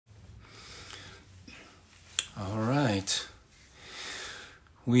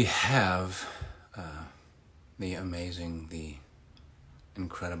We have the amazing, the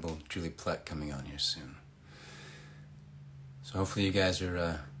incredible Julie Plec coming on here soon. So hopefully you guys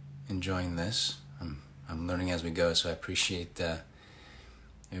are enjoying this. I'm learning as we go, so I appreciate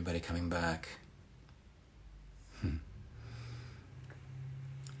everybody coming back.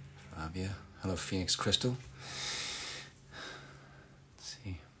 Flavia. Hello, Phoenix Crystal. Let's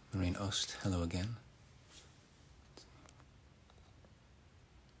see. Marine Ost. Hello again.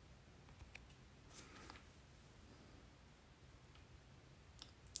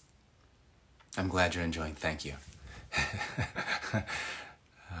 I'm glad you're enjoying. Thank you.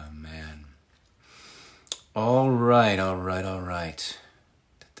 Oh, man. All right.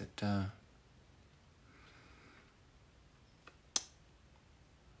 Da, da, da.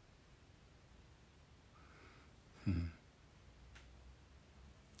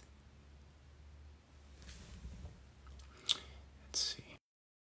 Let's see.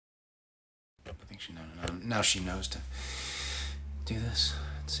 I think she knows. Now she knows to do this.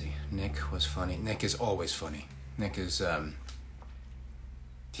 Let's see. Nick was funny. Nick is always funny. Nick is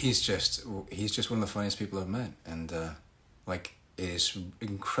he's just one of the funniest people I've met, and like it is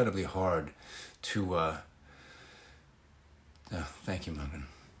incredibly hard to oh, thank you,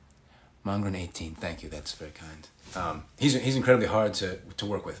 Mongren 18, thank you, that's very kind. He's incredibly hard to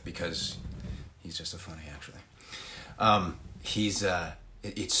work with because he's just so funny, actually.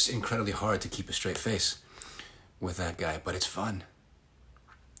 It's incredibly hard to keep a straight face with that guy, but it's fun.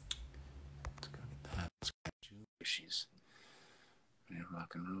 Let's go get that. Let's go get Julie. She's ready to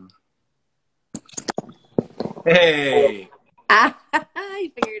rock and roll. Hey! I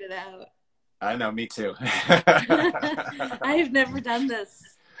figured it out. I know, me too. I have never done this.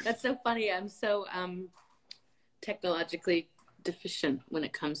 That's so funny. I'm so technologically deficient when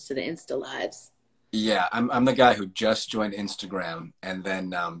it comes to the Insta lives. Yeah, I'm the guy who just joined Instagram and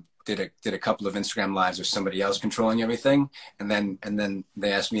then did a couple of Instagram lives with somebody else controlling everything, and then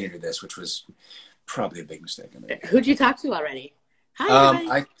they asked me to do this, which was probably a big mistake. Who'd you talk to already? Hi,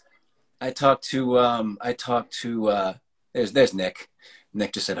 everybody. I talked to there's Nick.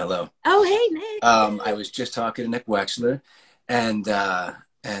 Nick just said hello. Oh, hey, Nick. I was just talking to Nick Wexler, and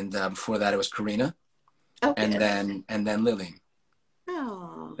before that it was Karina, and then Lily.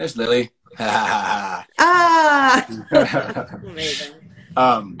 Oh, there's Lily. amazing.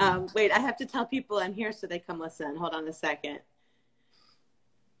 Wait, I have to tell people I'm here so they come listen. Hold on a second.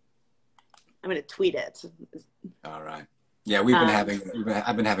 I'm going to tweet it. All right. Yeah,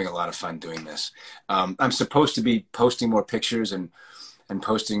 I've been having a lot of fun doing this. I'm supposed to be posting more pictures and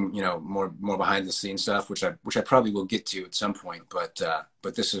posting, more behind the scenes stuff, which I probably will get to at some point. But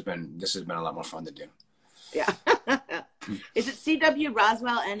this has been a lot more fun to do. Yeah. Is it CW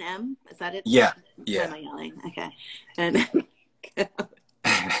Roswell NM? Is that it? Yeah. Why am I yelling? Okay. And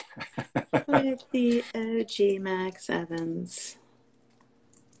with the OG Max Evans.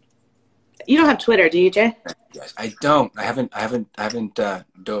 You don't have Twitter, do you, Jay? Yes, I don't. I haven't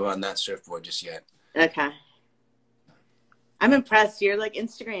dove on that surfboard just yet. Okay. I'm impressed. Your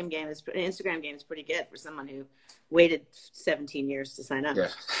Instagram game is pretty good for someone who waited 17 years to sign up. Yeah.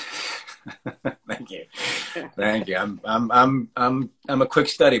 Thank you. I'm a quick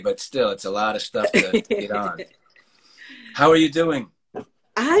study, but still, it's a lot of stuff to get on. How are you doing?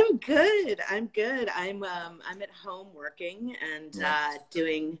 I'm good. I'm at home working and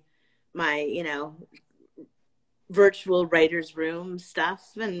doing my virtual writer's room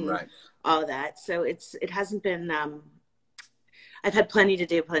stuff and all that. So it hasn't been. I've had plenty to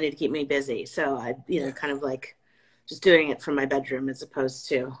do, plenty to keep me busy. So I kind of like just doing it from my bedroom as opposed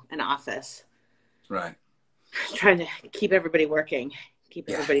to an office. Right. Trying to keep everybody working, keep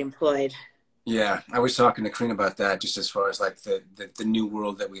everybody employed. Yeah, I was talking to Karina about that, just as far as like the new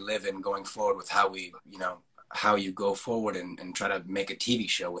world that we live in going forward with how we, how you go forward and try to make a TV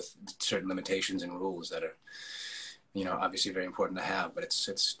show with certain limitations and rules that are, obviously very important to have, but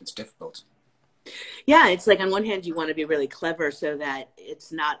it's difficult. Yeah, it's like on one hand you want to be really clever so that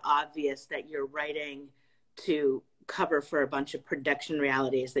it's not obvious that you're writing to cover for a bunch of production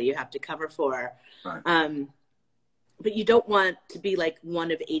realities that you have to cover for. Right. But you don't want to be like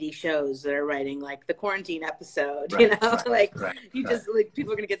one of 80 shows that are writing like the quarantine episode, right, just like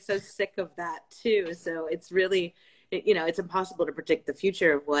people are going to get so sick of that too. So it's really, it's impossible to predict the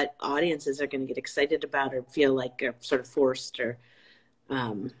future of what audiences are going to get excited about or feel like are sort of forced or,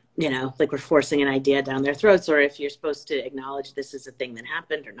 like we're forcing an idea down their throats, or if you're supposed to acknowledge this is a thing that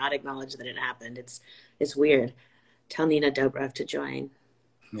happened or not acknowledge that it happened. It's weird. Tell Nina Dobrev to join.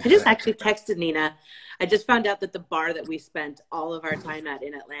 I just actually texted Nina. I just found out that the bar that we spent all of our time at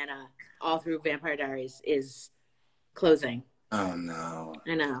in Atlanta, all through Vampire Diaries, is closing. Oh no.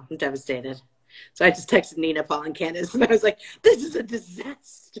 I know. I'm devastated. So I just texted Nina, Paul, and Candace, and I was like, "This is a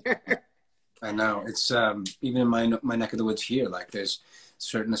disaster." I know. It's even in my neck of the woods here. Like, there's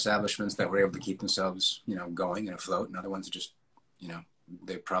certain establishments that were able to keep themselves, going and afloat, and other ones are just,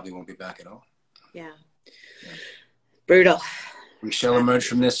 they probably won't be back at all. Yeah. Yeah. Brutal. We shall emerge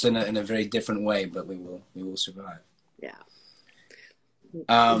from this in a very different way, but we will survive. Yeah.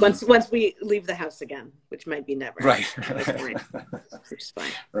 Once we leave the house again, which might be never. Right. Which is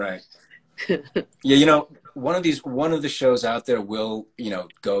fine. Right. Yeah, one of the shows out there will,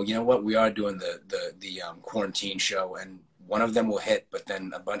 go, you know what, we are doing the quarantine show, and one of them will hit, but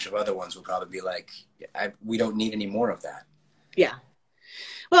then a bunch of other ones will probably be like, we don't need any more of that. Yeah.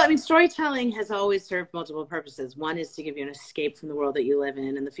 Well, I mean, storytelling has always served multiple purposes. One is to give you an escape from the world that you live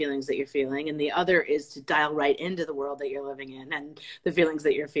in and the feelings that you're feeling. And the other is to dial right into the world that you're living in and the feelings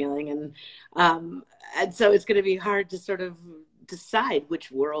that you're feeling. And so it's going to be hard to sort of decide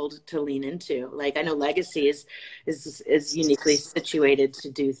which world to lean into. Like, I know Legacy is uniquely situated to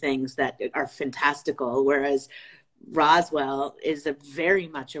do things that are fantastical, whereas Roswell is very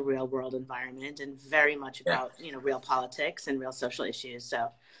much a real world environment and very much about, real politics and real social issues. So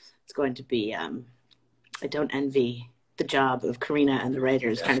it's going to be, I don't envy the job of Karina and the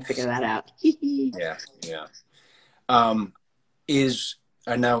writers trying to figure that out. Yeah.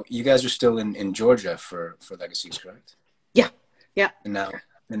 Now you guys are still in Georgia for Legacies, correct? Yeah. Yeah. And now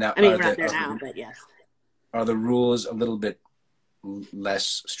I mean, we're not there now, but yes. Are the rules a little bit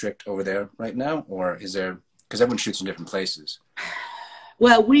less strict over there right now, or is there? Because everyone shoots in different places.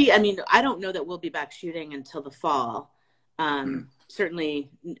 Well, I don't know that we'll be back shooting until the fall. Certainly,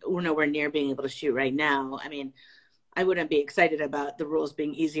 we're nowhere near being able to shoot right now. I mean, I wouldn't be excited about the rules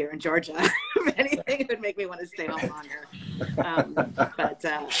being easier in Georgia. If anything, it would make me want to stay home longer. But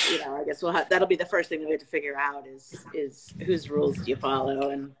I guess that'll be the first thing we have to figure out is whose rules do you follow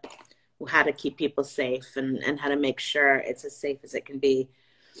and how to keep people safe and how to make sure it's as safe as it can be.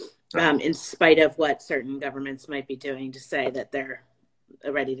 In spite of what certain governments might be doing to say that they're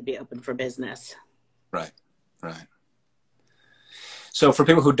ready to be open for business. Right. So for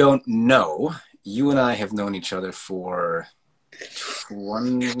people who don't know, you and I have known each other for so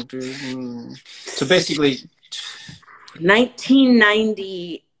basically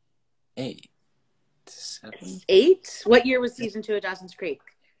 1998. 8? What year was season 2 of Dawson's Creek?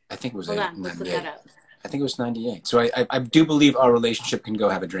 I think it was. Hold on, let's look that up. I think it was 98. So I do believe our relationship can go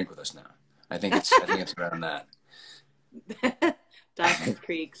have a drink with us now. I think it's around that. Dawson's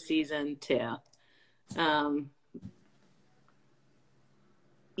Creek season 2.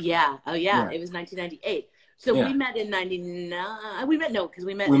 Yeah. Oh yeah. It was 1998. So we met in 99. We met in in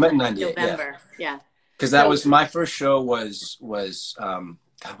 98, November. Yeah. Because that was my first show was God,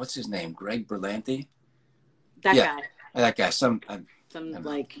 what's his name? Greg Berlanti. That guy. That guy. I don't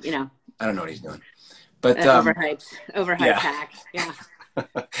know what he's doing. But overhyped hack. Yeah.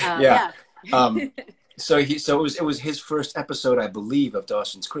 So it was his first episode, I believe, of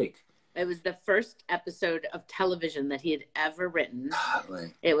Dawson's Creek. It was the first episode of television that he had ever written.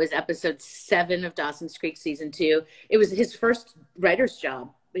 Golly. It was episode 7 of Dawson's Creek season 2. It was his first writer's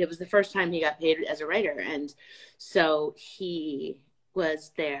job. It was the first time he got paid as a writer, and so he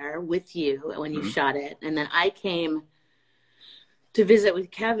was there with you when you shot it, and then I came to visit with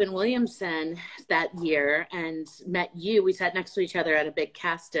Kevin Williamson that year and met you. We sat next to each other at a big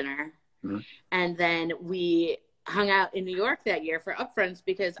cast dinner. And then we hung out in New York that year for upfronts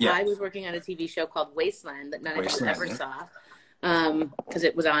because I was working on a TV show called Wasteland that none of us ever saw. Because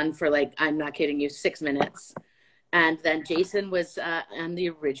it was on for I'm not kidding you, 6 minutes. And then Jason was on the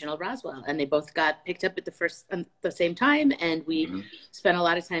original Roswell, and they both got picked up at the same time. And we spent a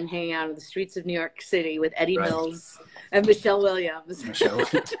lot of time hanging out on the streets of New York City with Eddie Mills and Michelle Williams.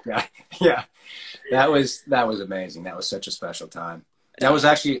 Yeah, that was amazing. That was such a special time. That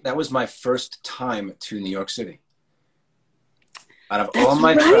was my first time to New York City. Out of all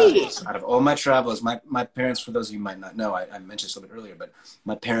my travels, my parents, for those of you who might not know, I mentioned this a little bit earlier, but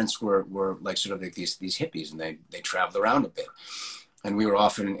my parents were like sort of like these hippies, and they traveled around a bit. And we were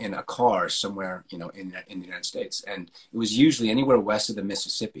often in a car somewhere, in the United States. And it was usually anywhere west of the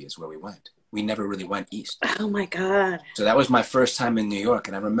Mississippi is where we went. We never really went east. Oh my God. So that was my first time in New York.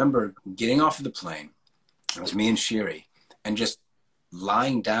 And I remember getting off of the plane. It was me and Sherry, and just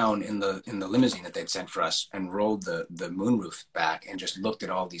lying down in the limousine that they'd sent for us, and rolled the moonroof back and just looked at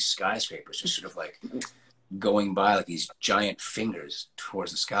all these skyscrapers, just sort of like going by like these giant fingers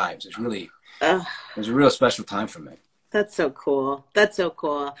towards the sky. It was a real special time for me. That's so cool. That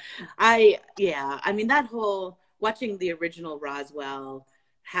whole watching the original Roswell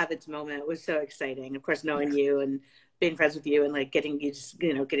have its moment was so exciting. Of course, knowing you and being friends with you and like getting you just,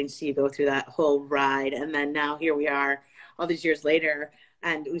 getting to see you go through that whole ride. And then now here we are all these years later,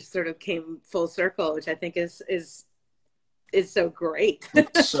 and we sort of came full circle, which I think is so great.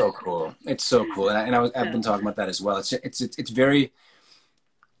 It's so cool. It's so cool. I've been talking about that as well. It's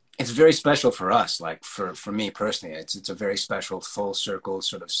very special for us. Like for me personally, it's a very special full circle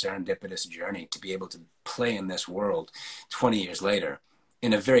sort of serendipitous journey to be able to play in this world 20 years later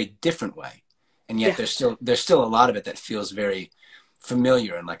in a very different way. And yet there's still a lot of it that feels very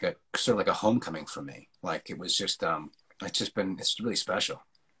familiar and like a sort of like a homecoming for me. Like it was just, it's really special.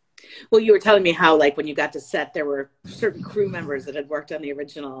 Well, you were telling me how, like, when you got to set, there were certain crew members that had worked on the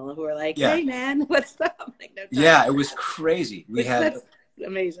original who were like, "Hey, man, what's up?" Like, no time. Yeah, it was crazy. That's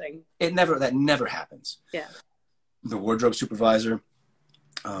amazing. That never happens. Yeah. The wardrobe supervisor,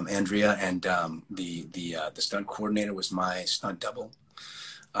 Andrea, and the stunt coordinator was my stunt double.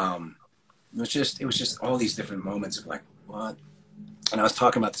 It was just all these different moments of like, what? And I was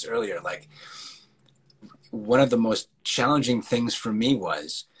talking about this earlier. Like, one of the most challenging things for me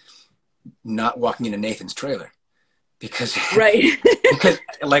was not walking into Nathan's trailer, because because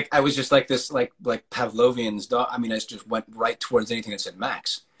like I was just like this like Pavlovian's dog. I mean, I just went right towards anything that said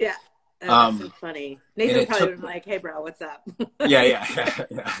Max. Yeah. That's so funny. Nathan probably was like, "Hey, bro, what's up?" Yeah.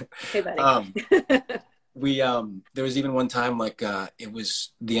 Hey, buddy. There was even one time, like, it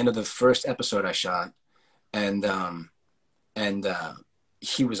was the end of the first episode I shot, and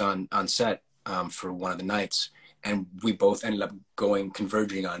he was on set for one of the nights, and we both ended up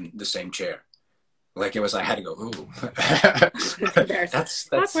converging on the same chair. Like, it was, I had to go, ooh. that's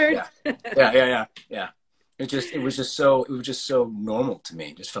awkward. Yeah. It was just so normal to me.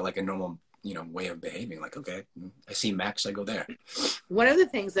 It just felt like a normal, way of behaving. Like, okay, I see Max, I go there. One of the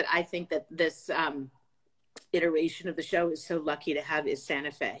things that I think that this iteration of the show is so lucky to have is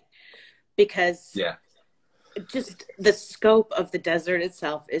Santa Fe, because just the scope of the desert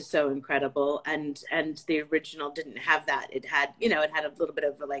itself is so incredible, and the original didn't have that. It had it had a little bit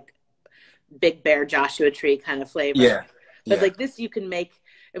of a, like, Big Bear Joshua Tree kind of flavor. But like this, you can make.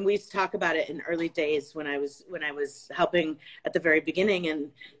 And we used to talk about it in early days when I was helping at the very beginning,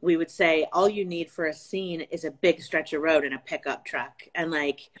 and we would say, all you need for a scene is a big stretch of road and a pickup truck. And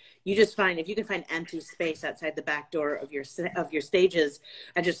like, you just if you can find empty space outside the back door of your stages,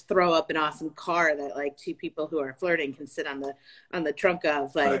 and just throw up an awesome car that like two people who are flirting can sit on the trunk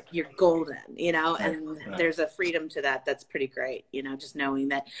of, like, you're golden, and there's a freedom to that that's pretty great, just knowing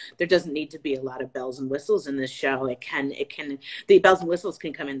that there doesn't need to be a lot of bells and whistles in this show. The bells and whistles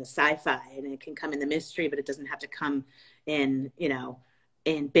can come in the sci-fi, and it can come in the mystery, but it doesn't have to come in,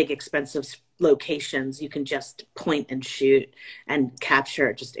 in big expensive locations. You can just point and shoot and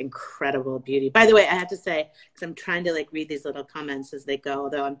capture just incredible beauty. By the way, I have to say, because I'm trying to like read these little comments as they go,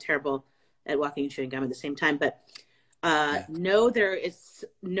 although I'm terrible at walking and chewing gum at the same time, but no, there is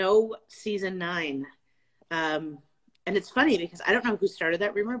no season 9. And it's funny because I don't know who started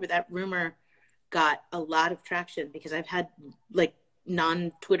that rumor, but that rumor got a lot of traction because I've had like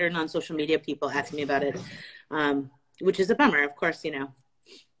non-Twitter, non-social media people asking me about it, which is a bummer. Of course,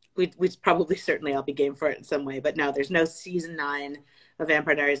 we'd probably certainly all be game for it in some way, but no, there's no season 9 of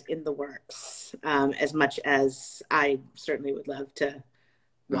Vampire Diaries in the works, as much as I certainly would love to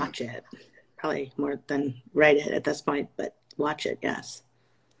watch it. Probably more than write it at this point, but watch it, yes.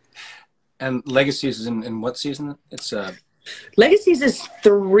 And Legacies is in what season? It's Legacies is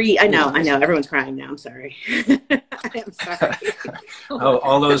 3. I know. Everyone's crying now. I'm sorry. I am sorry. Oh,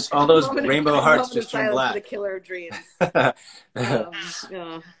 all those rainbow hearts just turned black. The killer of dreams.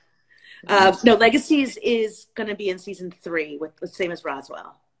 No, Legacies is going to be in season 3 with the same as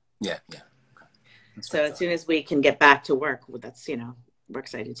Roswell. Yeah. Okay. So as soon as we can get back to work, that's we're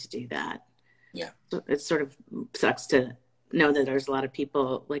excited to do that. Yeah. So it sort of sucks to know that there's a lot of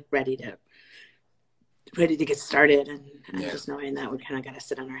people like ready to get started, and just knowing that we kind of got to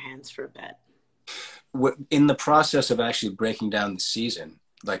sit on our hands for a bit. In the process of actually breaking down the season,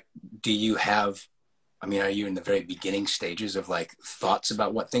 like, do you have, are you in the very beginning stages of like thoughts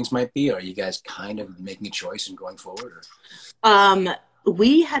about what things might be? Or are you guys kind of making a choice and going forward?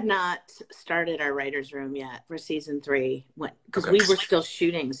 We had not started our writer's room yet for season 3 because we were still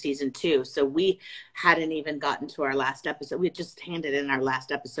shooting season 2. So we hadn't even gotten to our last episode. We had just handed in our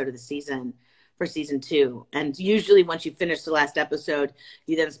last episode of the season for season 2. And usually once you finish the last episode,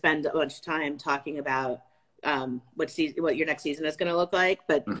 you then spend a bunch of time talking about what your next season is going to look like.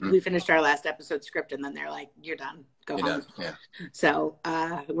 But we finished our last episode script, and then they're like, "You're done. Go home." Done. Yeah. So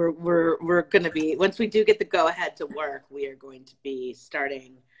we're going to be, once we do get the go ahead to work, we are going to be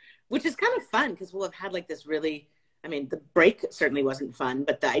starting, which is kind of fun because we'll have had like this really I mean, the break certainly wasn't fun,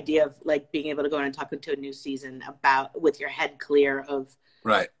 but the idea of like being able to go on and talk into a new season about with your head clear of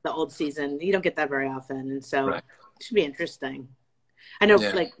Right. the old season, you don't get that very often. And so Right. it should be interesting. I know,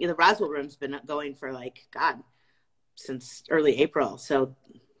 Yeah. like, the Roswell room's been going for like, God, since early April. So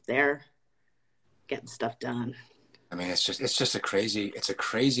they're getting stuff done. I mean, it's just a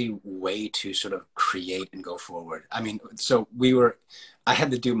crazy way to sort of create and go forward. I mean, so I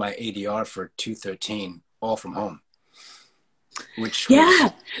had to do my ADR for 213 all from home, which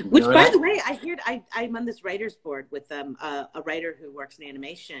Yeah, which by that? the way, I'm on this writer's board with a writer who works in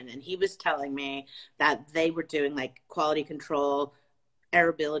animation, and he was telling me that they were doing like quality control,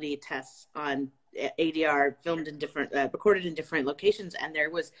 airability tests on ADR filmed in different, recorded in different locations. And there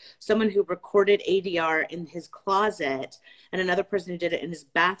was someone who recorded ADR in his closet and another person who did it in his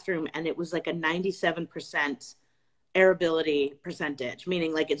bathroom. And it was like a 97% airability percentage,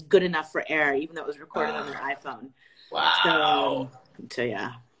 meaning like it's good enough for air, even though it was recorded on their iPhone. Wow. So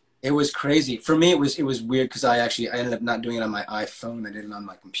yeah. It was crazy. For me, it was weird because I ended up not doing it on my iPhone. I did it on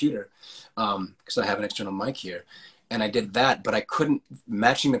my computer because I have an external mic here. And I did that, but I couldn't,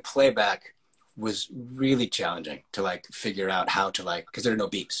 matching the playback was really challenging to like figure out how to like, because there are no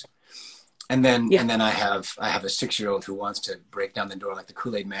beeps. And then I have a 6-year-old who wants to break down the door like the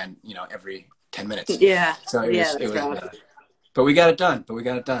Kool-Aid man, you know, every 10 minutes. Yeah. So it was but we got it done.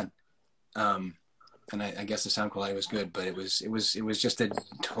 And I guess the sound quality was good, but it was just a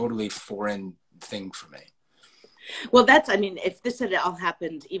totally foreign thing for me. Well, I mean, if this had all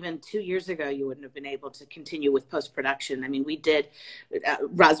happened even 2 years ago, you wouldn't have been able to continue with post-production. I mean, we did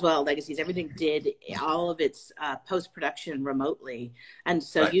Roswell Legacies, everything did all of its post-production remotely. And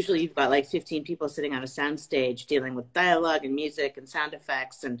so usually you've got like 15 people sitting on a soundstage dealing with dialogue and music and sound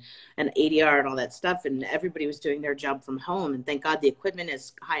effects and ADR and all that stuff. And everybody was doing their job from home. And thank God the equipment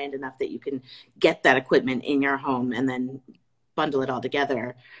is high-end enough that you can get that equipment in your home and then bundle it all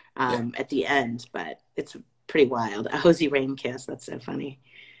together at the end. But it's pretty wild. A Hosey Rain kiss. That's so funny.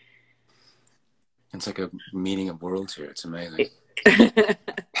 It's like a meeting of worlds here. It's amazing.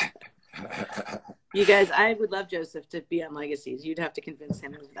 You guys, I would love Joseph to be on Legacies. You'd have to convince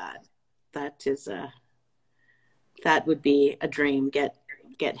him of that. That would be a dream. Get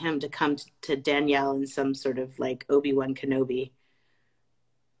him to come to Danielle in some sort of like Obi-Wan Kenobi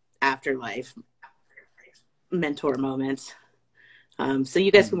afterlife mentor moment. So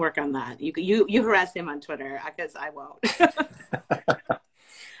you guys can work on that. You harass him on Twitter because I won't.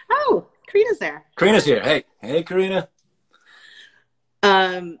 Oh, Karina's there. Karina's here. Hey, Karina.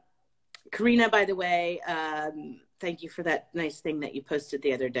 Karina, by the way, thank you for that nice thing that you posted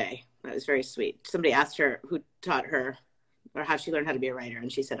the other day. That was very sweet. Somebody asked her who taught her or how she learned how to be a writer,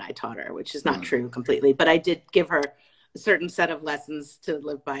 and she said I taught her, which is not true completely, but I did give her a certain set of lessons to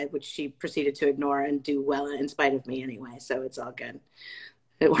live by, which she proceeded to ignore and do well in spite of me anyway. So it's all good.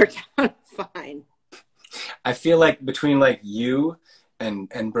 It worked out fine. I feel like between like you and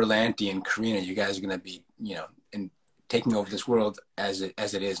Berlanti and Karina, you guys are going to be, you know, in taking over this world as it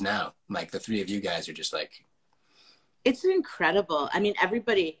is now. Like the three of you guys are just like. It's incredible. I mean,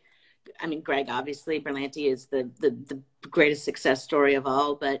 Greg, obviously, Berlanti is the greatest success story of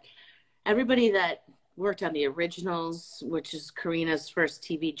all, but everybody that worked on the originals, which is Karina's first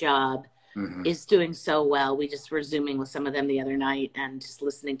TV job, is doing so well. We just were Zooming with some of them the other night and just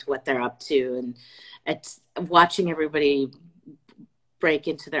listening to what they're up to, and it's watching everybody break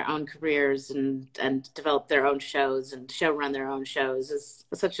into their own careers and develop their own shows and show run their own shows is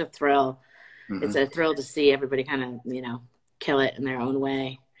such a thrill. It's a thrill to see everybody kind of, you know, kill it in their own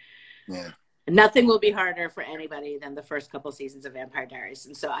way. Yeah. Nothing will be harder for anybody than the first couple seasons of Vampire Diaries.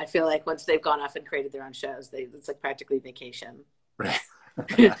 And so I feel like once they've gone off and created their own shows, it's like practically vacation. Right.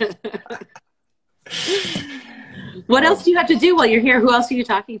 What else do you have to do while you're here? Who else are you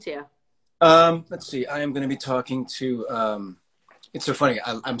talking to? Let's see. I am going to be talking to, it's so funny.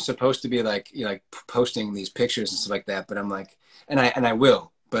 I'm supposed to be like, you know, like posting these pictures and stuff like that, but I'm like, and I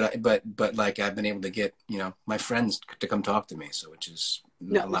will, but like I've been able to get, you know, my friends to come talk to me. So, which is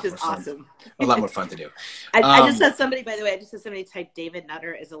awesome. A lot more fun to do. I just had somebody, by the way, type David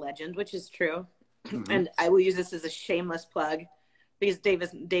Nutter is a legend, which is true. And I will use this as a shameless plug because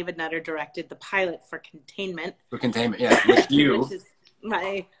David Nutter directed the pilot for Containment. Yeah, with you. Which is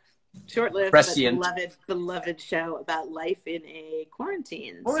my short-lived but beloved show about life in a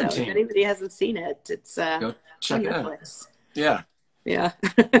quarantine. So if anybody hasn't seen it, it's go check it out. Yeah.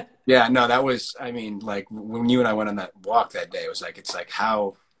 Yeah, no, that was, I mean, like when you and I went on that walk that day, it's like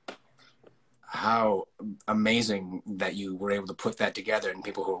how amazing that you were able to put that together, and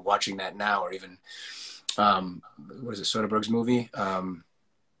people who are watching that now, or even what is it, Soderbergh's movie,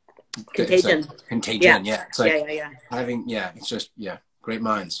 It's like Contagion. Contagion. Yeah. It's like Yeah. having, it's just, great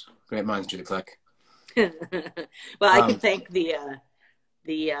minds, Julie Plec. Well, I could thank the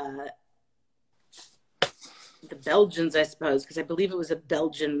Belgians, I suppose, because I believe it was a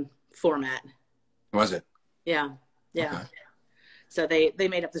Belgian format. Was it? Yeah. Okay. So they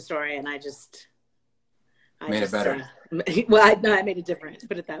made up the story, and I made it better. I made it different.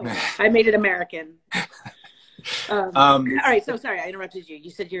 Put it that way. I made it American. All right. So sorry, I interrupted you. You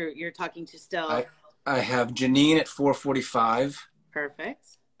said you're talking to still. I have Janine at 4:45.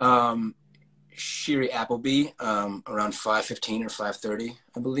 Perfect. Shiri Appleby around 5:15 or 5:30,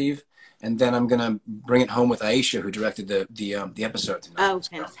 I believe. And then I'm gonna bring it home with Aisha, who directed the episode tonight. Oh,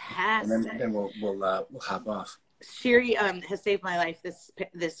 fantastic! And then we'll hop off. Shiri has saved my life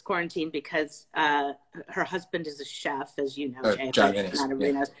this quarantine because her husband is a chef, as you know, Jay. John Vinny's, not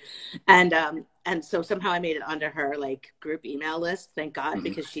everybody knows. And so somehow I made it onto her like group email list. Thank God,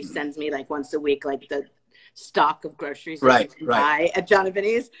 because she sends me like once a week like the stock of groceries that you can buy at John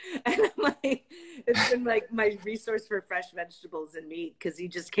Vinny's, and I'm like, it's been like my resource for fresh vegetables and meat, because you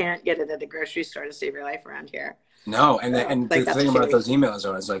just can't get it at a grocery store to save your life around here. No, and the thing about those emails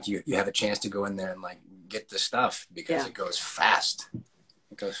is like you have a chance to go in there and like get the stuff, because it goes fast.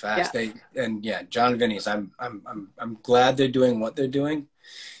 It goes fast. John Vinny's. I'm glad they're doing what they're doing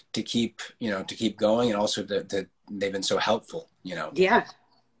to keep going, and also that they've been so helpful. Yeah.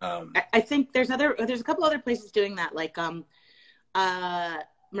 I think there's a couple other places doing that, like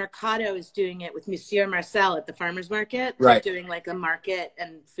Mercado is doing it with Monsieur Marcel at the farmers market. They're doing like a market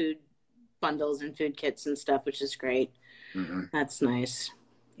and food bundles and food kits and stuff, which is great. That's nice.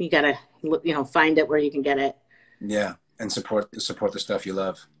 You gotta find it where you can get it. Yeah, and support the stuff you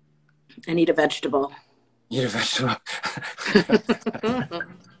love. And eat a vegetable.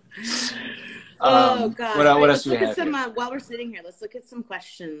 Oh God! What else do we have? While we're sitting here, let's look at some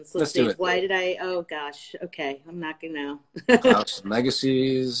questions. Let's see. Do it. Why did I? Oh gosh. Okay, I'm not gonna. House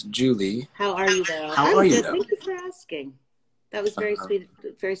Legacies, Julie. How are you though? How are you though? Thank you for asking. That was very sweet.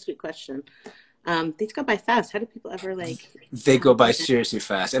 Very sweet question. These go by fast. How do people ever like? They go by seriously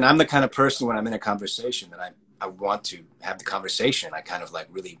fast. And I'm the kind of person, when I'm in a conversation, that I want to have the conversation. I kind of like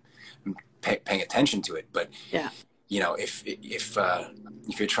really paying attention to it. But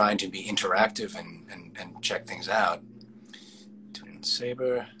if you're trying to be interactive and check things out, Twin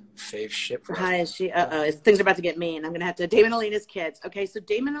Saber, fave ship. Hi, is she? Things are about to get mean. I'm gonna have to. Damon and Elena's kids. Okay, so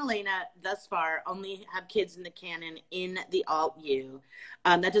Damon and Elena thus far only have kids in the canon in the alt U.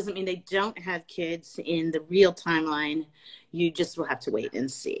 That doesn't mean they don't have kids in the real timeline. You just will have to wait and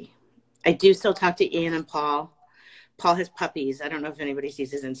see. I do still talk to Ian and Paul. Paul has puppies. I don't know if anybody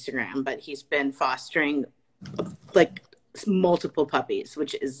sees his Instagram, but he's been fostering like multiple puppies,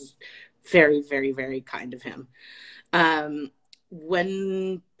 which is very, very, very kind of him.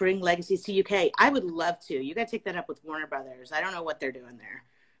 When bring Legacies to UK, I would love to. You got to take that up with Warner Brothers. I don't know what they're doing there.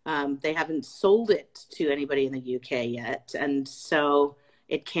 They haven't sold it to anybody in the UK yet, and so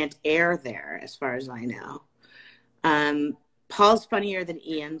it can't air there as far as I know. Paul's funnier than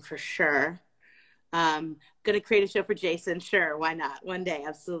Ian for sure. Gonna create a show for Jason. Sure, why not? One day,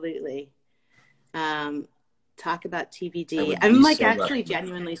 absolutely. Talk about TBD. I'm like actually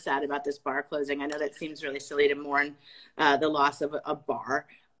genuinely sad about this bar closing. I know that seems really silly to mourn the loss of a bar,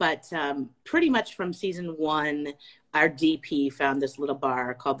 but pretty much from season 1, our DP found this little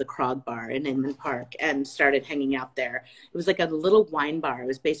bar called the Krog Bar in Inman Park and started hanging out there. It was like a little wine bar. It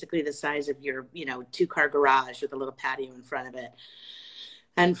was basically the size of your, 2-car garage with a little patio in front of it.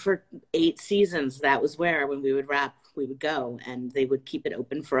 And for 8 seasons, that was where, when we would wrap, we would go, and they would keep it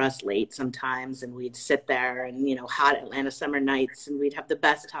open for us late sometimes, and we'd sit there and, hot Atlanta summer nights, and we'd have the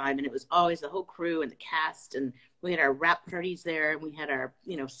best time. And it was always the whole crew and the cast, and we had our wrap parties there, and we had our,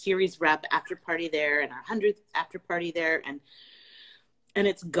 series wrap after party there, and our 100th after party there, and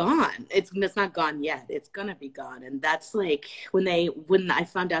it's gone. It's not gone yet. It's gonna be gone. And that's like when I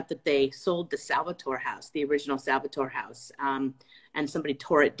found out that they sold the Salvatore house, the original Salvatore house, and somebody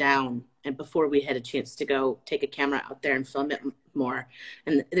tore it down, and before we had a chance to go take a camera out there and film it more.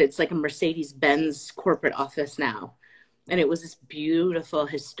 And it's like a Mercedes-Benz corporate office now. And it was this beautiful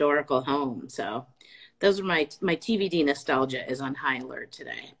historical home. So those are my TVD nostalgia is on high alert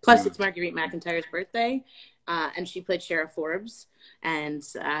today. Plus it's Marguerite McIntyre's birthday, and she played Sheriff Forbes. And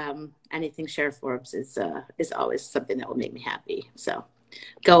anything Sheriff Forbes is always something that will make me happy. So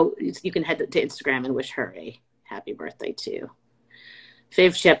you can head to Instagram and wish her a happy birthday too.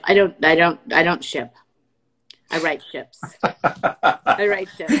 Fave ship. I don't ship. I write ships. I write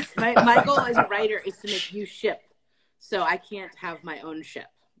ships. My goal as a writer is to make you ship. So I can't have my own ship,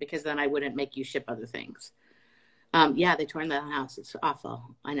 because then I wouldn't make you ship other things. Yeah, they tore down the house. It's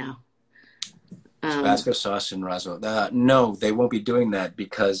awful. I know. Tabasco sauce in Roswell. No, they won't be doing that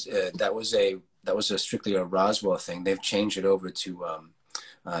because that was a strictly a Roswell thing. They've changed it over to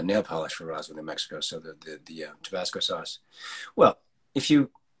nail polish for Roswell, New Mexico. So the Tabasco sauce. Well, if you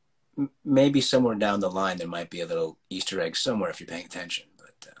maybe somewhere down the line there might be a little Easter egg somewhere if you're paying attention,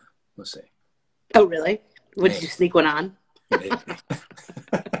 but we'll see. Oh, really? Would you sneak one on?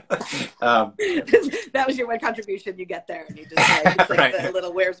 That was your one contribution you get there, and you just like, it's like right. The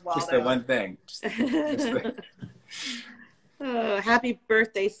little Where's Waldo? Just the one thing. Happy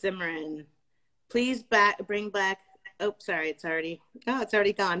birthday, Simran! Please bring back. Oh, sorry, it's already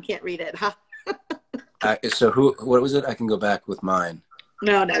gone. Can't read it. So what was it? I can go back with mine.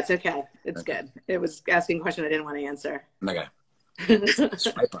 No, it's okay. It's okay. Good. It was asking a question I didn't want to answer. Okay.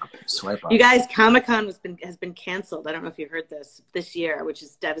 Swipe up. You guys, Comic-Con has been canceled. I don't know if you heard this year, which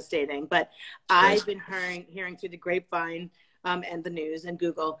is devastating. But I've been hearing through the grapevine and the news and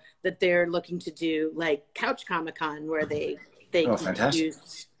Google that they're looking to do like Couch Comic-Con, where they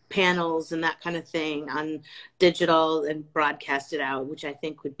use panels and that kind of thing on digital and broadcast it out, which I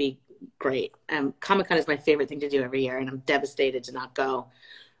think would be great. Comic-Con is my favorite thing to do every year, and I'm devastated to not go.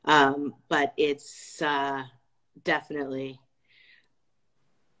 But it's definitely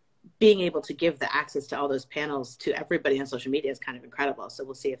being able to give the access to all those panels to everybody on social media is kind of incredible. So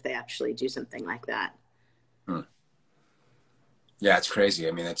we'll see if they actually do something like that. Yeah, it's crazy.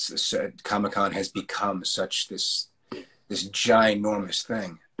 I mean, Comic-Con has become such this ginormous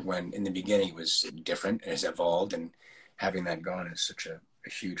thing when in the beginning it was different. It has evolved, and having that gone is such a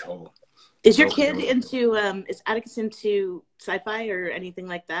huge hole. Is your kid into, is Atticus into sci-fi or anything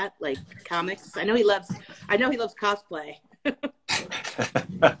like that? Like comics? I know he loves cosplay.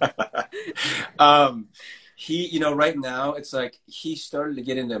 He, right now it's like he started to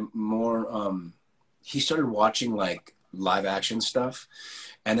get into more, he started watching like live action stuff.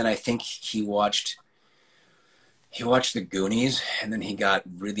 And then I think he watched the Goonies, and then he got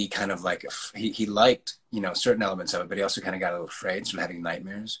really kind of like, he liked, certain elements of it, but he also kind of got a little afraid from having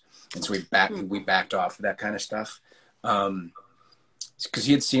nightmares. And so we backed off of that kind of stuff. Cause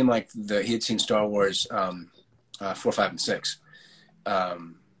he had seen Star Wars, 4, 5, and 6,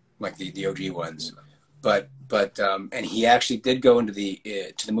 like the OG ones, but and he actually did go into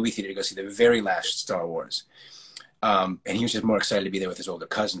to the movie theater to go see the very last Star Wars. And he was just more excited to be there with his older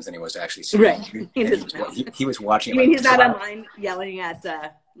cousins than he was to actually see it. He was watching. I mean, he's not online yelling at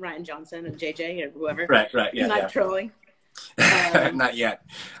Ryan Johnson and JJ or whoever. Right. Yeah. He's not trolling. Not yet.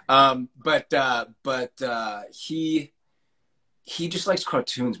 But he just likes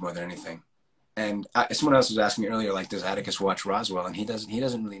cartoons more than anything. And someone else was asking me earlier, like, does Atticus watch Roswell? And he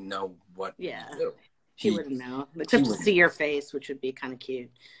doesn't really know what. Yeah. He wouldn't know, except to see your face, which would be kind of cute.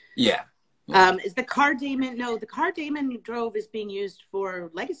 Yeah. Is the car Damon? No, the car Damon drove is being used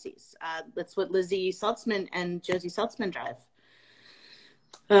for Legacies. That's what Lizzie Saltzman and Josie Saltzman drive.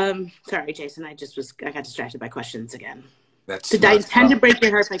 Sorry, Jason. I got distracted by questions again. Did I intend to break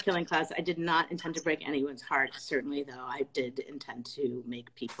your heart by killing Klaus? I did not intend to break anyone's heart. Certainly, though, I did intend to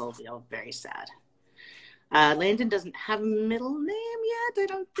make people feel very sad. Landon doesn't have a middle name yet. I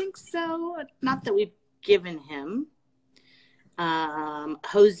don't think so. Not that we've given him.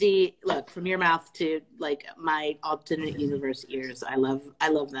 Hosey, look, from your mouth to like my alternate universe ears, I love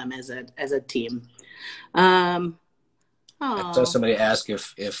them as a team. I saw somebody ask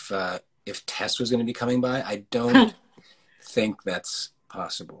if Tess was going to be coming by. I don't think that's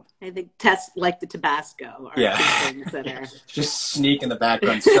possible. I think Tess, like the Tabasco, are things that are just sneak in the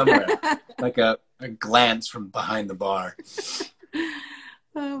background somewhere, like a glance from behind the bar.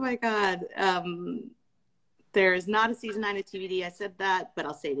 Oh my God. There is not a season 9 of TVD. I said that, but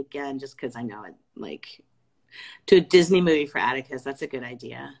I'll say it again just because I know it. Like, to a Disney movie for Atticus, that's a good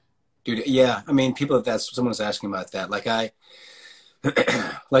idea. Dude, yeah. I mean, someone was asking about that. Like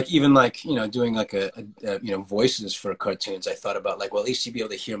even doing like a voices for cartoons. I thought about like, well, at least you'd be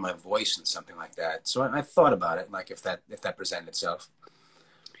able to hear my voice and something like that. So I thought about it, like if that presented itself.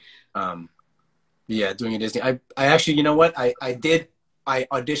 Yeah, doing a Disney. I actually, you know what? I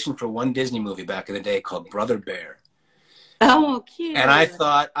auditioned for one Disney movie back in the day called Brother Behr. Oh, cute. And I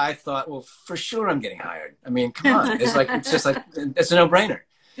thought, well, for sure I'm getting hired. I mean, come on. It's a no-brainer.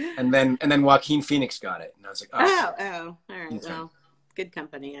 And then Joaquin Phoenix got it. And I was like, oh, all right. Well, good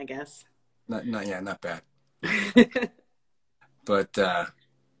company, I guess. Not bad. But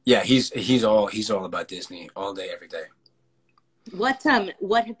yeah, he's all about Disney all day, every day. What have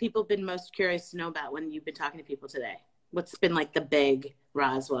people been most curious to know about when you've been talking to people today? What's been like the big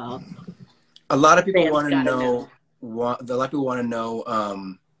Roswell? A lot of people want to know. A lot of people want to know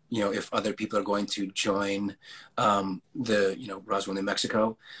if other people are going to join Roswell, New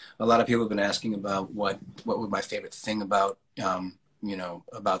Mexico. A lot of people have been asking about what would my favorite thing about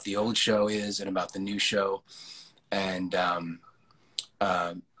about the old show is and about the new show, and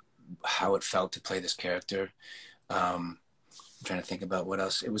how it felt to play this character. I'm trying to think about what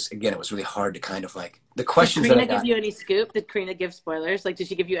else. It was really hard to kind of like the questions. Did Karina give you any scoop? Did Karina give spoilers? Like, did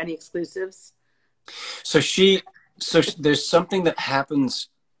she give you any exclusives? So there's something that happens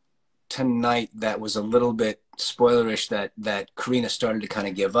tonight that was a little bit spoilerish that Karina started to kind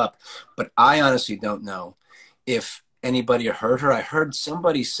of give up, but I honestly don't know if anybody heard her. I heard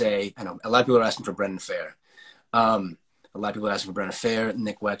somebody say, I know a lot of people are asking for Brendan Fair. A lot of people are asking for Brendan Fair,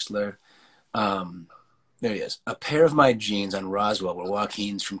 Nick Wexler. There he is. A pair of my jeans on Roswell were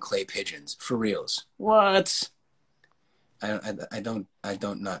Joaquin's from Clay Pigeons. For reals. What? I don't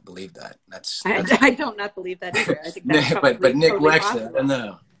not believe that. That's I don't not believe that either. I think that's but Nick totally Wexler, I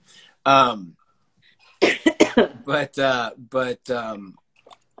know.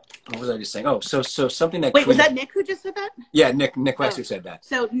 What was I just saying? Oh, so something that. Wait, was that Nick who just said that? Yeah, Nick Wexler said that.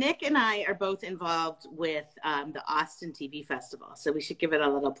 So Nick and I are both involved with the Austin TV Festival. So we should give it a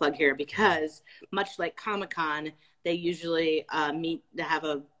little plug here because much like Comic-Con, they usually meet to have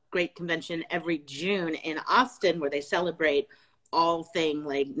a great convention every June in Austin where they celebrate all thing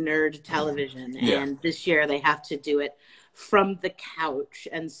like nerd television. Yeah. And this year they have to do it from the couch.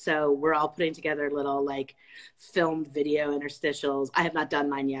 And so we're all putting together little like filmed video interstitials. I have not done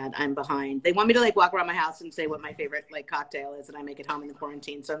mine yet. I'm behind. They want me to like walk around my house and say what my favorite like cocktail is, and I make it home in the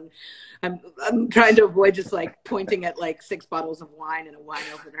quarantine. So I'm trying to avoid just like pointing at like 6 bottles of wine and a wine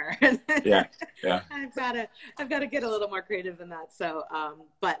opener. Yeah. I've got to get a little more creative than that. So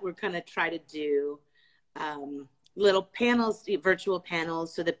but we're gonna try to do little panels, virtual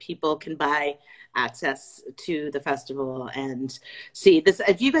panels, so that people can buy access to the festival and see this.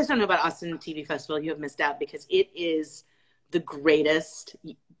 If you guys don't know about Austin TV Festival, you have missed out because it is the greatest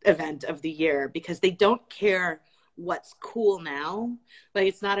event of the year because they don't care what's cool now. Like,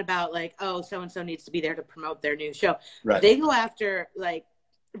 it's not about like, oh, so-and-so needs to be there to promote their new show. Right. They go after like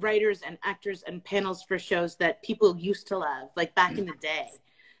writers and actors and panels for shows that people used to love, like back in the day.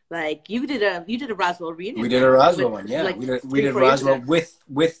 Like you did a Roswell reunion. We did a Roswell one, yeah. Like we did Roswell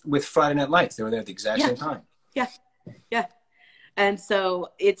with Friday Night Lights. They were there at the exact same time. Yeah. And so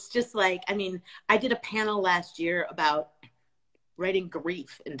it's just like, I mean, I did a panel last year about writing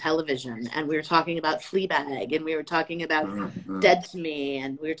grief in television, and we were talking about Fleabag, and we were talking about Dead to Me,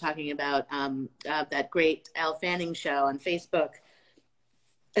 and we were talking about that great Elle Fanning show on Facebook.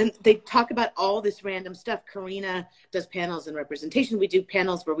 And they talk about all this random stuff. Karina does panels in representation. We do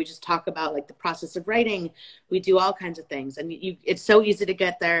panels where we just talk about like the process of writing. We do all kinds of things. And it's so easy to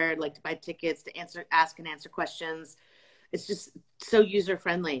get there, like to buy tickets, to ask and answer questions. It's just so user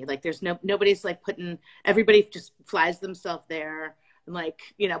friendly. Like there's nobody's like everybody just flies themselves there and like,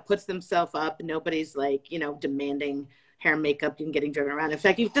 puts themselves up. Nobody's like, demanding hair and makeup and getting driven around. In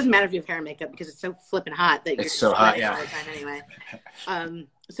fact, it doesn't matter if you have hair and makeup because it's so flipping hot that you're it's so hot, yeah. all the time anyway.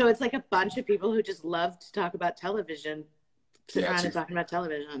 So it's like a bunch of people who just love to talk about television, sit around and talking about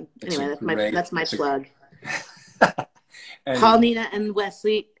television. Anyway, that's my plug. Paul, Nina, and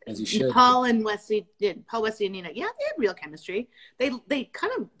Wesley. As you should. Paul, Wesley, and Nina. Yeah, they had real chemistry. They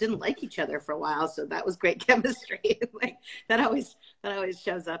kind of didn't like each other for a while, so that was great chemistry. Like that always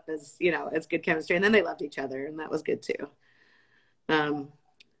shows up as as good chemistry. And then they loved each other, and that was good too.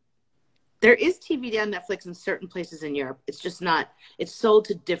 There is TV on Netflix in certain places in Europe. It's just not. It's sold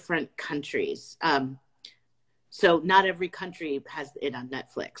to different countries. So not every country has it on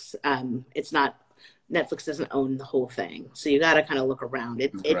Netflix. It's not. Netflix doesn't own the whole thing, so you got to kind of look around.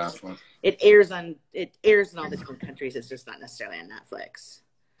 It airs in all the different countries. It's just not necessarily on Netflix.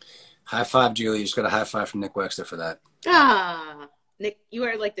 High five, Julie. You just got a high five from Nick Wexler for that. Nick, you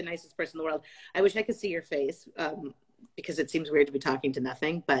are like the nicest person in the world. I wish I could see your face because it seems weird to be talking to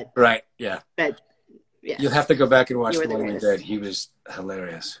nothing. But right, yeah. But yeah, you'll have to go back and watch the one we did. He was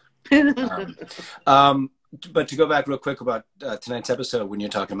hilarious. But to go back real quick about tonight's episode, when you're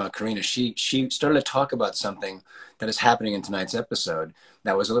talking about Karina, she started to talk about something that is happening in tonight's episode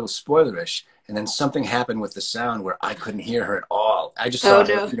that was a little spoilerish, and then something happened with the sound where I couldn't hear her at all. I just saw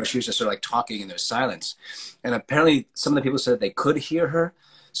her, she was just sort of like talking and there was silence. And apparently some of the people said they could hear her,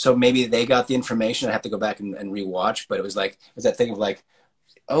 so maybe they got the information. I have to go back and rewatch, but it was that thing of like,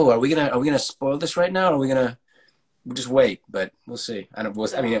 oh, are we gonna spoil this right now? Or are we gonna just wait? But we'll see. I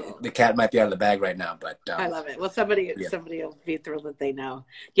mean, the cat might be out of the bag right now, but I love it. Well, somebody will be thrilled that they know.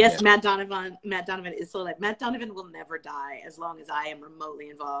 Yes, yeah. Matt Donovan is still alive. Matt Donovan will never die as long as I am remotely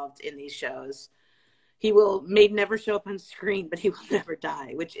involved in these shows. He may never show up on screen, but he will never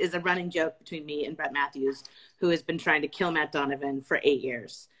die, which is a running joke between me and Brett Matthews, who has been trying to kill Matt Donovan for 8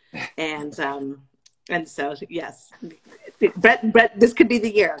 years. And so, yes, Brett, this could be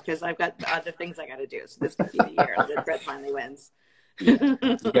the year, because I've got other things I got to do. So this could be the year that Brett finally wins. Yeah.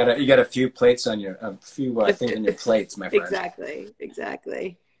 You got a few plates on your, I think, on your plates, my friend.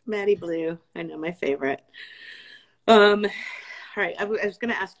 Exactly. Maddie Blue, I know, my favorite. All right, I was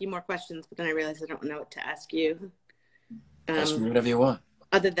going to ask you more questions, but then I realized I don't know what to ask you. Ask me whatever you want.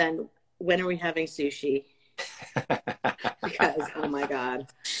 Other than, when are we having sushi? Because, oh my God.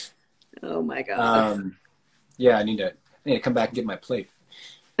 Yeah, I need to come back and get my plate.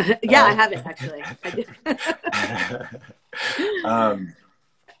 Yeah, I have it, actually. I did.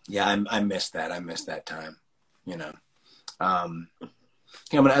 Yeah, I missed that. I missed that time, you know. I'm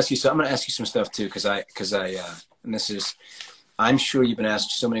going to ask you some stuff too, because and this is, I'm sure you've been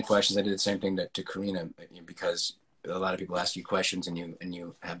asked so many questions. I did the same thing to Karina, because a lot of people ask you questions and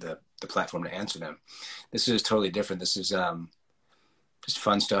you have the platform to answer them. This is totally different. This is just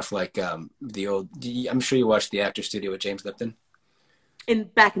fun stuff like the old. I'm sure you watched the Actor Studio with James Lipton.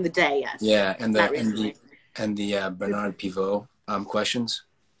 Back in the day, yes. Yeah, and the Bernard Pivot questions.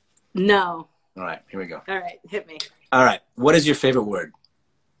 No. All right, here we go. All right, hit me. All right, what is your favorite word?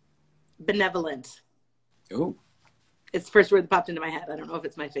 Benevolent. Ooh. It's the first word that popped into my head. I don't know if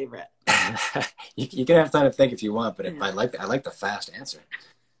it's my favorite. You can have time to think if you want, but I like the fast answer.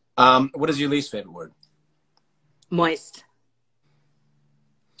 What is your least favorite word? Moist.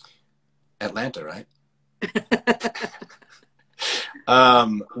 Atlanta, right?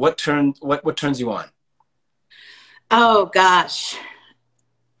 What turns you on? Oh gosh.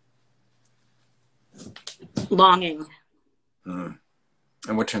 Longing.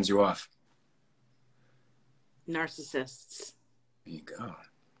 And what turns you off? Narcissists. There you go.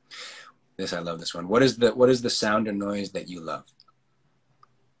 I love this one. What is the sound or noise that you love?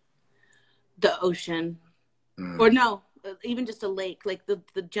 The ocean. Or no, even just a lake, like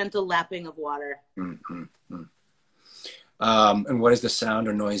the gentle lapping of water. And what is the sound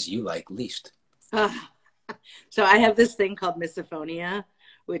or noise you like least? So I have this thing called misophonia,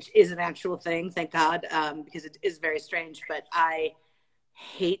 which is an actual thing, thank God, because it is very strange, but I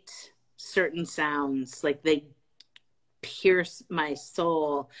hate certain sounds. Like, they pierce my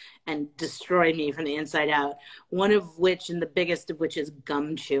soul and destroy me from the inside out. One of which, and the biggest of which, is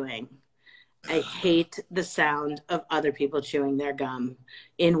gum chewing. I hate the sound of other people chewing their gum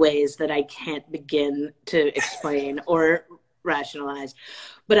in ways that I can't begin to explain or rationalize.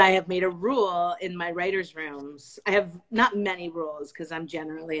 But I have made a rule in my writers' rooms. I have not many rules because I'm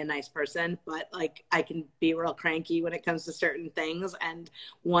generally a nice person, but like, I can be real cranky when it comes to certain things. And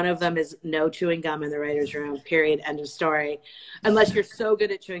one of them is no chewing gum in the writers' room, period, end of story. Unless you're so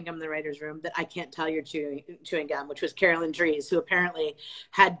good at chewing gum in the writers' room that I can't tell you're chewing gum, which was Carolyn Dries, who apparently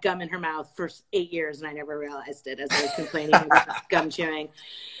had gum in her mouth for 8 years, and I never realized it as I was complaining about gum chewing.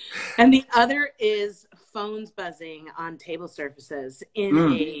 And the other is phones buzzing on table surfaces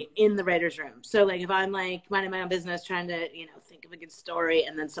in the writer's room. So like, if I'm like minding my own business, trying to, think of a good story,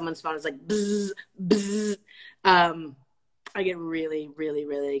 and then someone's phone is like bzz, bzz, I get really, really,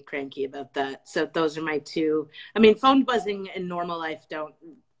 really cranky about that. So those are my two. I mean, phone buzzing in normal life don't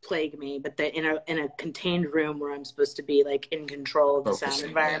plague me, but in a contained room where I'm supposed to be like in control of the sound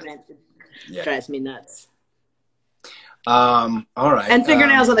environment, it drives me nuts. All right. And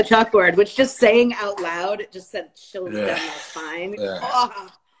fingernails on the chalkboard, which just saying out loud, it just said chills down my spine. Yeah. Oh.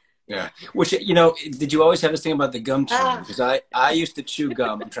 Yeah. Which, did you always have this thing about the gum chewing? Because I used to chew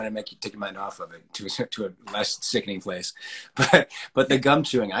gum. I'm trying to make you take your mind off of it to a less sickening place. But the gum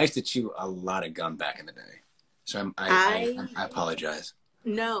chewing, I used to chew a lot of gum back in the day. So I apologize.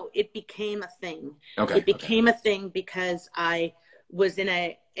 No, it became a thing. Okay. It became a thing because I was in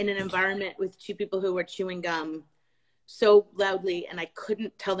an environment with two people who were chewing gum so loudly, and I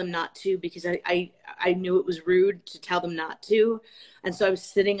couldn't tell them not to because I knew it was rude to tell them not to. And so I was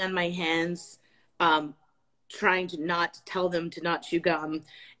sitting on my hands, trying to not tell them to not chew gum.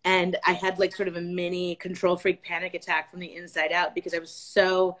 And I had like sort of a mini control freak panic attack from the inside out because I was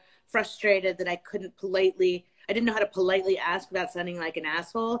so frustrated that I didn't know how to politely ask without sounding like an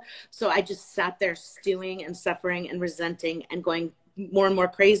asshole. So I just sat there stewing and suffering and resenting and going more and more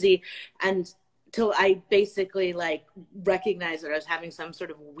crazy. And till I basically like recognized that I was having some sort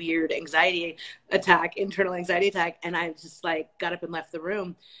of weird internal anxiety attack. And I just like got up and left the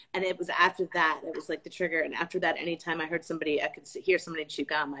room. And it was after that, it was like the trigger. And after that, anytime I heard I could hear somebody chew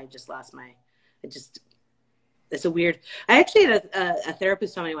gum, I just lost it's a weird, I actually had a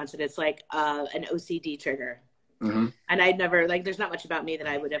therapist tell me once that it's like an OCD trigger. Mm-hmm. And I'd never, like, there's not much about me that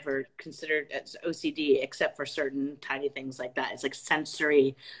I would ever consider as OCD, except for certain tiny things like that. It's like sensory,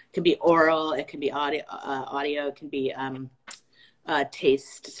 it can be oral, it can be audio, it can be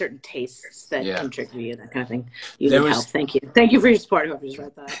certain tastes that can trigger you, that kind of thing. You need help. Thank you. Thank you for your support. Whoever just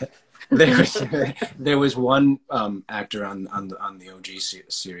read that. there was one actor on the OG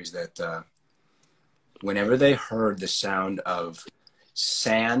series that whenever they heard the sound of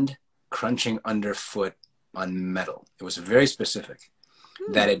sand crunching underfoot on metal, it was very specific,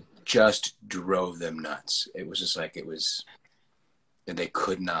 that it just drove them nuts. It was just like, they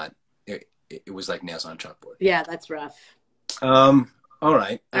could not, it was like nails on a chalkboard. Yeah, that's rough. All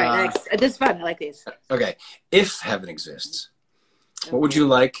right. All right, next. This is fun. I like these. Okay. If heaven exists, what would you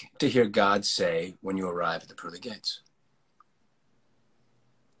like to hear God say when you arrive at the pearly gates?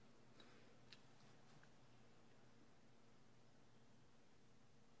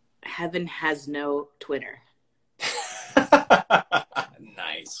 Heaven has no Twitter.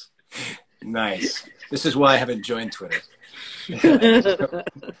 Nice. This is why I haven't joined Twitter.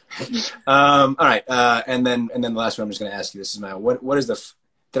 All right. And then the last one I'm just going to ask you. This is my, what is the,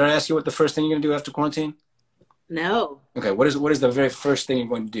 did I ask you what the first thing you're going to do after quarantine? No. Okay. What is the very first thing you're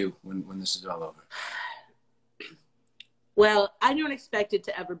going to do when this is all over? Well, I don't expect it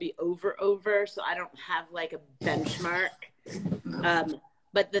to ever be over, so I don't have like a benchmark.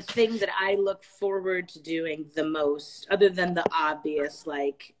 But the thing that I look forward to doing the most, other than the obvious,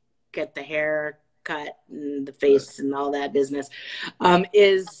 like get the hair cut and the face and all that business,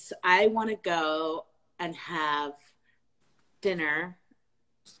 is I want to go and have dinner,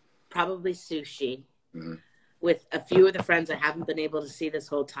 probably sushi, with a few of the friends I haven't been able to see this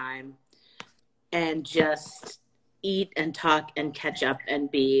whole time, and just eat and talk and catch up and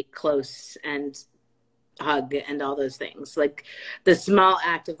be close and hug and all those things. Like the small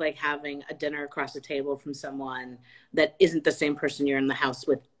act of like having a dinner across the table from someone that isn't the same person you're in the house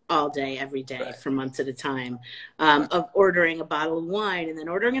with all day, every day for months at a time, of ordering a bottle of wine and then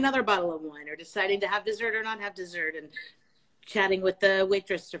ordering another bottle of wine, or deciding to have dessert or not have dessert, and chatting with the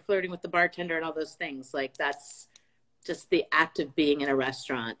waitress or flirting with the bartender and all those things. Like that's just the act of being in a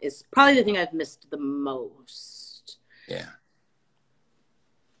restaurant is probably the thing I've missed the most. Yeah.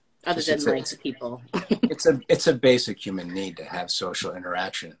 Other than like people. it's a basic human need to have social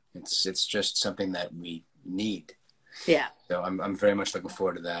interaction. It's just something that we need. Yeah. So I'm very much looking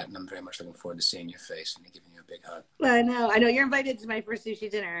forward to that, and I'm very much looking forward to seeing your face and giving you a big hug. I know you're invited to my first sushi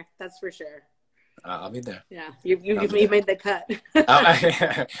dinner. That's for sure. I'll be there. Yeah, you made the cut.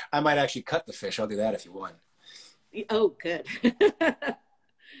 I might actually cut the fish. I'll do that if you want. Oh, good.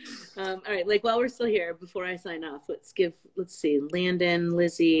 All right, like while we're still here, before I sign off, let's see, Landon,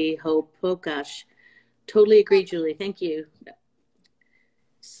 Lizzie, Hope. Oh gosh, totally agree, Julie. Thank you.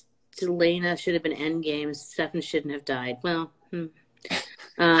 Delana should have been endgame. Stefan shouldn't have died. Well,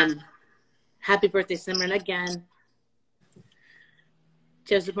 happy birthday, Simran, again.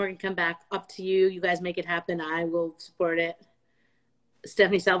 Joseph Morgan, come back. Up to you. You guys make it happen. I will support it.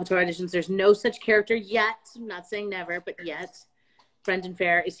 Stephanie Salvatore auditions. There's no such character yet. I'm not saying never, but yet. Brendan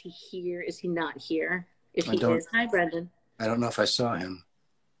Fair, is he here? Is he not here? If he is, hi, Brendan. I don't know if I saw him.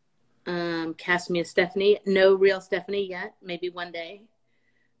 Cast me as Stephanie. No real Stephanie yet. Maybe one day.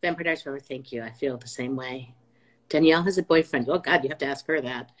 Vampire Diaries Forever, thank you. I feel the same way. Danielle has a boyfriend. Oh, God, you have to ask her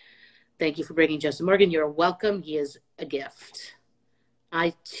that. Thank you for bringing Joseph Morgan. You're welcome. He is a gift.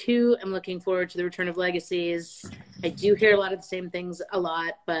 I, too, am looking forward to the return of Legacies. I do hear a lot of the same things a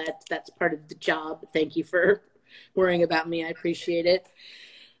lot, but that's part of the job. Thank you for worrying about me. I appreciate it.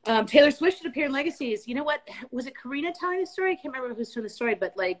 Taylor Swift should appear in Legacies. You know what? Was it Karina telling the story? I can't remember who's telling the story,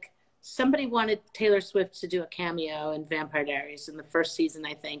 but like somebody wanted Taylor Swift to do a cameo in Vampire Diaries in the first season,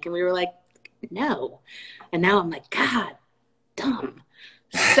 I think. And we were like, no. And now I'm like, God, dumb.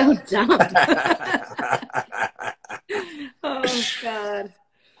 So dumb. Oh, God.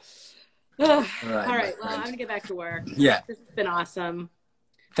 Oh, all right. Well, I'm going to get back to work. Yeah. This has been awesome.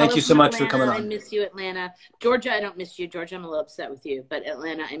 Thank you so much for coming on. I miss you, Atlanta. Georgia, I don't miss you. Georgia, I'm a little upset with you. But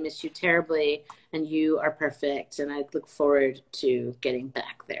Atlanta, I miss you terribly. And you are perfect. And I look forward to getting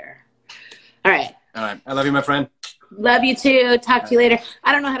back there. All right. All right. I love you, my friend. Love you, too. Talk to you later.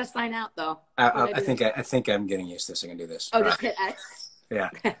 I don't know how to sign out, though. I think I'm getting used to this. I can do this. Oh, just hit X? Yeah.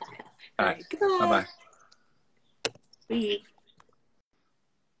 All right. Goodbye. Bye-bye. Bye.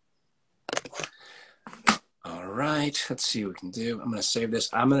 All right, let's see what we can do. I'm going to save this.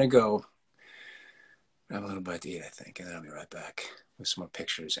 I'm going to go have a little bite to eat, I think, and then I'll be right back with some more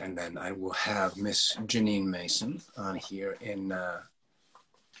pictures. And then I will have Miss Janine Mason on here in, I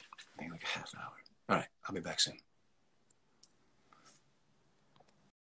think, like a half an hour. All right, I'll be back soon.